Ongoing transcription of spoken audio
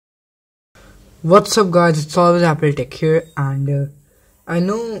What's up guys, it's always Apple Tech here, and I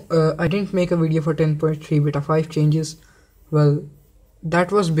know I didn't make a video for 10.3 beta 5 changes. Well,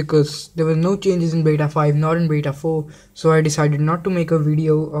 that was because there were no changes in beta 5, not in beta 4, so I decided not to make a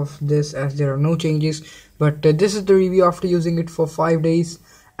video of this as there are no changes. But this is the review after using it for 5 days,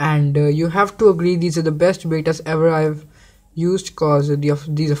 and you have to agree these are the best betas ever I've used, cause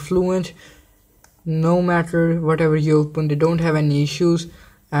these are fluent. No matter whatever you open, they don't have any issues.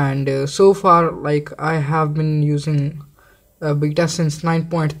 And so far, like, I have been using beta since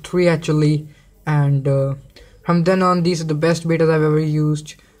 9.3 actually, and from then on these are the best betas I've ever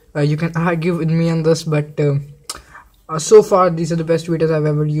used. You can argue with me on this, but so far these are the best betas I've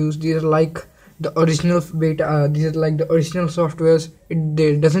ever used. These are like the original beta, these are like the original softwares.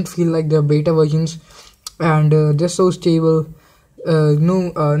 It doesn't feel like they're beta versions, and they're so stable.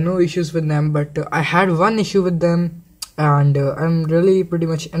 No issues with them, but I had one issue with them, and I'm really pretty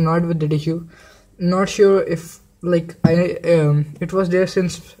much annoyed with that issue. Not sure if it was there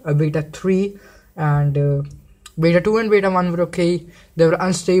since beta 3, and beta 2 and beta 1 were okay. They were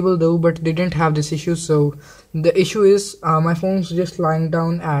unstable though, but they didn't have this issue. So the issue is my phone's just lying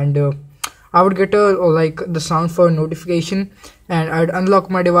down, and I would get the sound for a notification, and I'd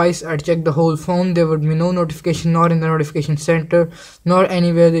unlock my device, I'd check the whole phone. There would be no notification, not in the notification center, nor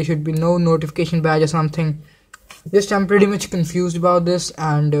anywhere. There should be no notification badge or something. Just I'm pretty much confused about this,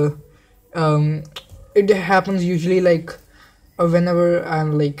 and it happens usually whenever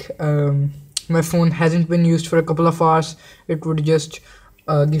I'm my phone hasn't been used for a couple of hours. It would just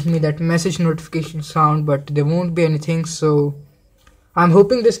give me that message notification sound, but there won't be anything. So I'm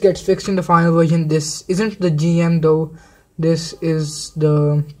hoping this gets fixed in the final version. This isn't the GM though, this is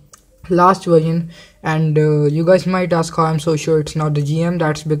the last version, and you guys might ask how I'm so sure it's not the GM.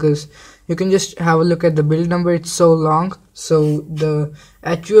 That's because you can just have a look at the build number. It's so long. So the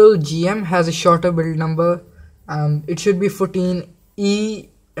actual GM has a shorter build number. It should be 14E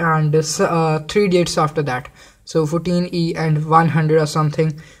and 3 dates after that, so 14E and 100 or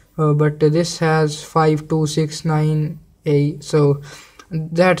something, but this has 5269A, so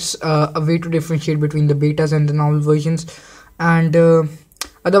that's a way to differentiate between the betas and the normal versions. And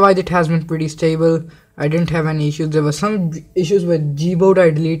otherwise it has been pretty stable. I didn't have any issues. There were some issues with Gboard. I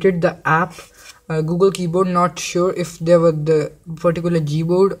deleted the app, Google Keyboard. Not sure if there were the particular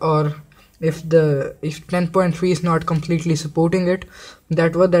Gboard or if 10.3 is not completely supporting it.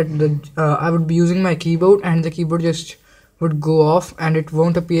 I would be using my keyboard and the keyboard just would go off and it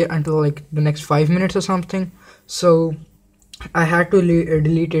won't appear until like the next 5 minutes or something. So I had to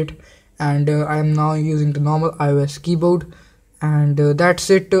delete it, and I am now using the normal iOS keyboard. And that's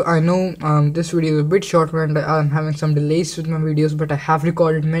it. I know this video is a bit short and I'm having some delays with my videos, but I have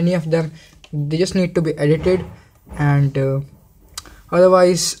recorded many of them. They just need to be edited, and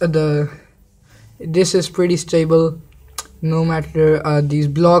otherwise this is pretty stable. No matter these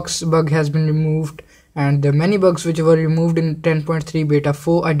blocks bug has been removed, and the many bugs which were removed in 10.3 beta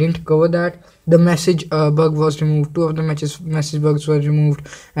 4, I didn't cover that. The message bug was removed. 2 of the message bugs were removed,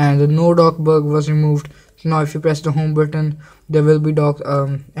 and the no dock bug was removed. So now if you press the home button, there will be dock,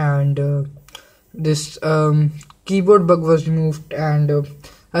 and this keyboard bug was removed. And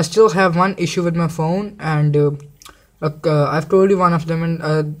I still have one issue with my phone, and I've told you one of them, and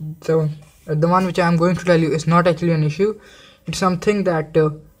the one which I'm going to tell you is not actually an issue. It's something that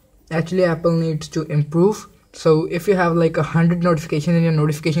actually Apple needs to improve. So if you have like 100 notifications in your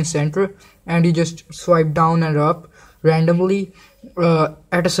notification center and you just swipe down and up randomly,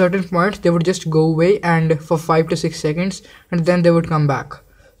 at a certain point they would just go away and for 5 to 6 seconds, and then they would come back.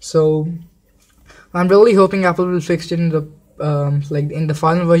 So I'm really hoping Apple will fix it in the in the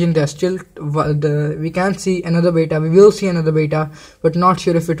final version. There's still we can see another beta. We will see another beta, but not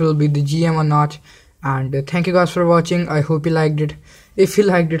sure if it will be the GM or not. And thank you guys for watching. I hope you liked it. If you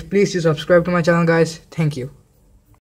liked it, please do subscribe to my channel, guys. Thank you.